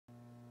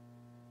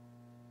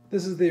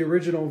This is the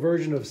original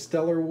version of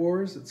Stellar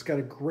Wars. It's got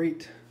a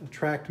great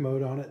attract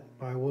mode on it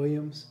by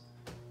Williams,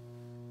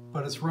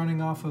 but it's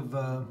running off of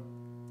a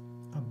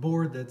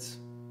board that's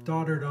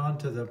daughtered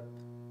onto the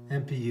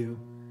MPU.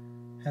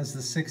 Has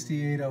the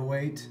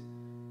 6808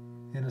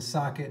 in a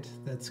socket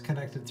that's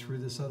connected through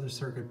this other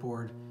circuit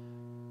board,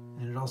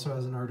 and it also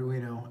has an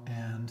Arduino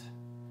and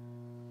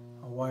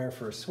a wire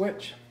for a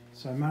switch.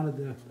 So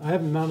I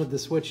haven't mounted the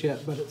switch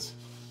yet, but it's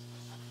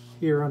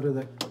here under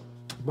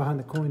behind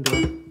the coin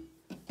door.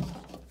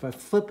 If I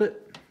flip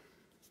it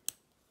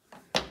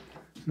and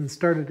then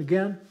start it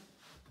again,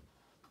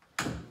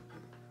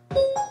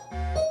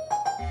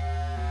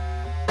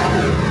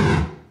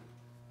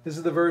 this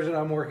is the version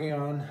I'm working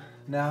on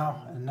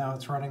now, and now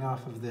it's running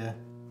off of the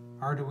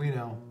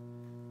Arduino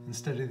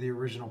instead of the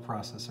original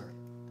processor.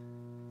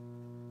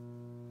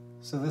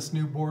 So this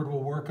new board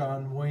will work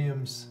on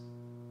Williams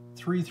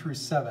 3 through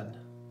 7,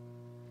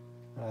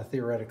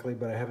 theoretically,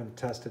 but I haven't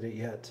tested it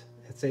yet.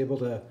 It's able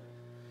to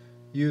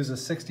use a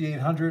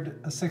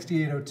 6800, a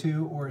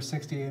 6802, or a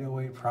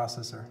 6808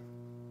 processor.